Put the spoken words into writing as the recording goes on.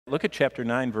look at chapter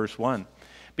 9, verse 1.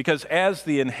 Because as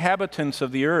the inhabitants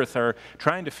of the earth are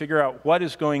trying to figure out what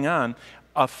is going on,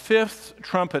 a fifth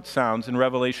trumpet sounds in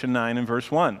Revelation 9 and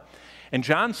verse 1. And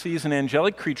John sees an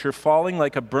angelic creature falling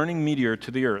like a burning meteor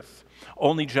to the earth.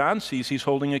 Only John sees he's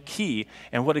holding a key,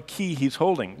 and what a key he's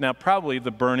holding. Now, probably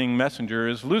the burning messenger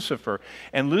is Lucifer.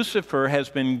 And Lucifer has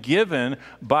been given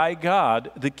by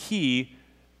God the key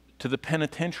to the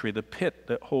penitentiary, the pit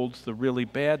that holds the really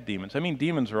bad demons. I mean,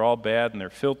 demons are all bad, and they're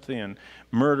filthy and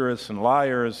murderous and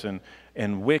liars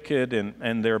and wicked,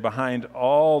 and they're behind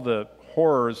all the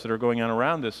horrors that are going on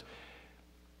around us.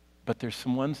 But there's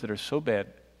some ones that are so bad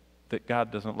that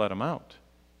God doesn't let them out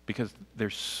because they're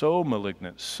so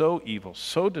malignant, so evil,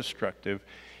 so destructive.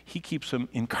 He keeps them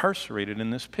incarcerated in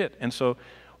this pit. And so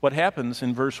what happens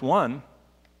in verse 1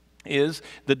 is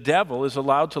the devil is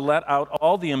allowed to let out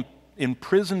all the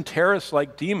imprisoned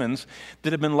terrorist-like demons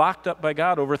that have been locked up by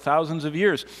God over thousands of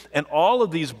years. And all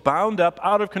of these bound up,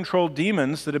 out-of-control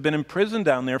demons that have been imprisoned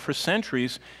down there for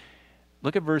centuries,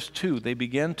 look at verse 2. They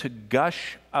begin to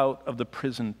gush out of the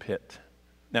prison pit.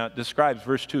 Now, it describes,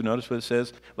 verse 2, notice what it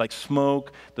says, like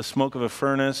smoke, the smoke of a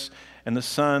furnace, and the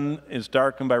sun is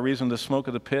darkened by reason of the smoke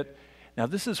of the pit. Now,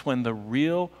 this is when the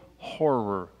real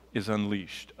horror is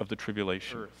unleashed of the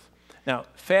tribulation. Now,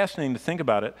 fascinating to think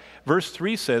about it. Verse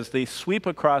 3 says, they sweep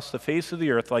across the face of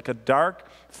the earth like a dark,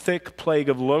 thick plague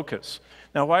of locusts.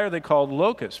 Now, why are they called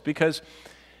locusts? Because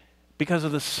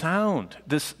of the sound.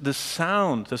 The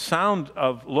sound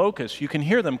of locusts, you can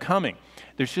hear them coming.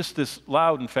 There's just this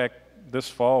loud, in fact, this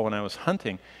fall when I was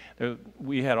hunting,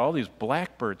 we had all these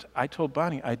blackbirds. I told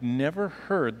Bonnie I'd never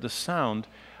heard the sound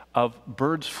of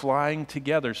birds flying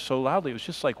together so loudly. It was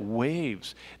just like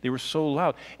waves. They were so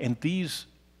loud. And these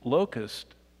locusts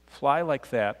fly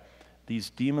like that, these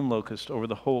demon locusts over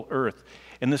the whole earth.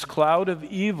 And this cloud of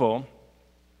evil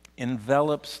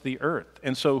envelops the earth.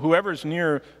 And so whoever's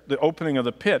near the opening of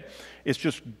the pit is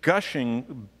just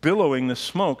gushing, billowing the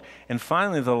smoke. And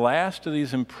finally, the last of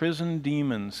these imprisoned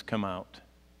demons come out.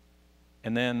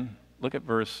 And then look at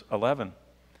verse 11.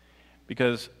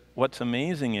 Because what's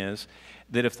amazing is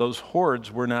that if those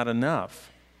hordes were not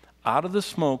enough, out of the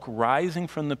smoke rising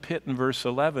from the pit in verse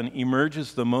 11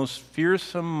 emerges the most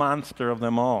fearsome monster of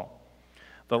them all.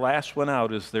 The last one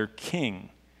out is their king.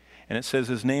 And it says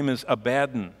his name is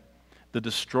Abaddon the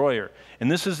Destroyer.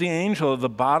 And this is the angel of the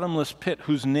bottomless pit,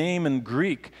 whose name in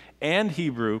Greek and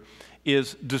Hebrew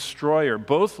is Destroyer.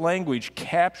 Both language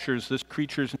captures this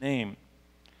creature's name.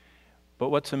 But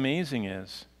what's amazing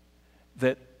is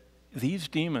that these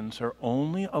demons are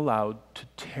only allowed to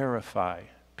terrify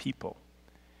people.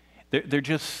 They're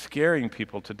just scaring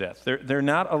people to death. They're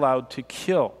not allowed to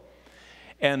kill.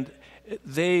 And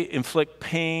they inflict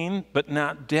pain, but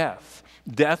not death.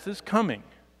 Death is coming,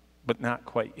 but not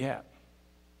quite yet.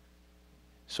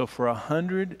 So for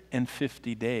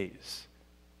 150 days,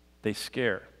 they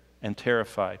scare and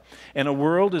terrify. And a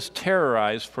world is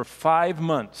terrorized for 5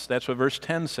 months. That's what verse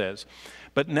 10 says.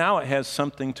 But now it has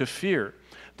something to fear.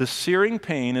 The searing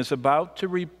pain is about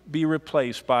to be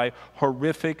replaced by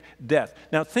horrific death.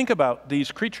 Now think about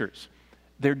these creatures.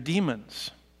 They're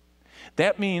demons.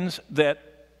 That means that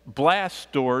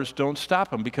blast doors don't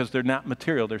stop them because they're not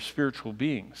material, they're spiritual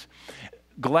beings.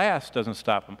 Glass doesn't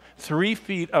stop them. 3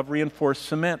 feet of reinforced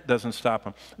cement doesn't stop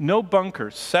them. No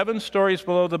bunkers, 7 stories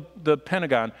below the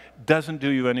Pentagon doesn't do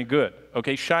you any good.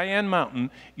 Okay, Cheyenne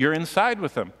Mountain, you're inside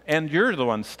with them, and you're the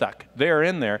one stuck. They're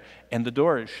in there, and the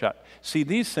door is shut. See,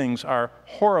 these things are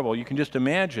horrible. You can just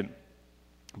imagine.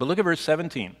 But look at verse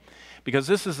 17, because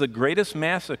this is the greatest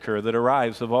massacre that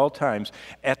arrives of all times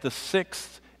at the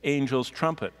 6th angel's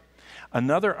trumpet.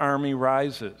 Another army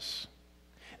rises.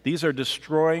 These are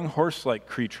destroying horse-like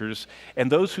creatures,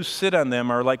 and those who sit on them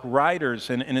are like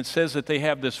riders, and it says that they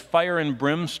have this fire and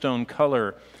brimstone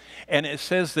color. And it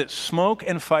says that smoke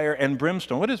and fire and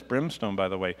brimstone. What is brimstone, by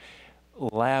the way?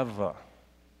 Lava.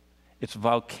 It's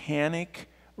volcanic,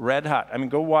 red hot. I mean,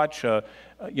 go watch,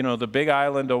 the Big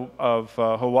Island of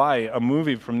Hawaii, a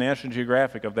movie from National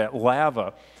Geographic of that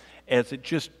lava as it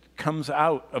just comes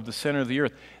out of the center of the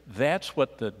earth. That's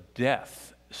what the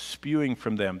death spewing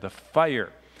from them, the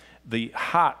fire, the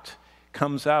hot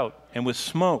comes out, and with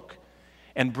smoke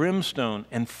and brimstone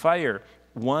and fire,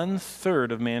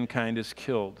 1/3 of mankind is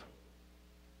killed.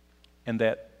 And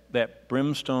that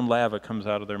brimstone lava comes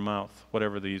out of their mouth,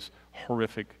 whatever these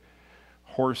horrific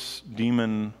horse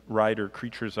demon rider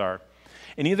creatures are.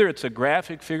 And either it's a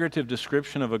graphic, figurative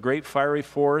description of a great fiery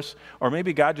force, or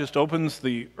maybe God just opens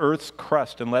the earth's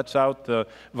crust and lets out the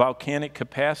volcanic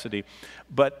capacity.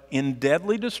 But in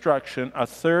deadly destruction,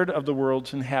 1/3 of the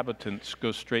world's inhabitants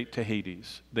go straight to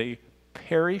Hades. They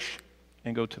perish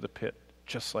and go to the pit.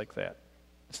 just like that.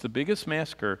 It's the biggest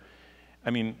massacre. I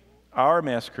mean, our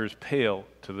massacres pale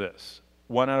to this.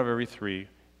 1 out of every 3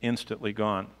 instantly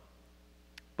gone.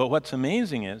 But what's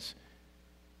amazing is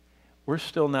we're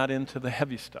still not into the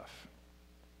heavy stuff.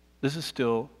 This is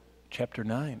still chapter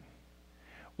 9.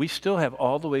 We still have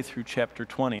all the way through chapter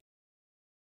 20.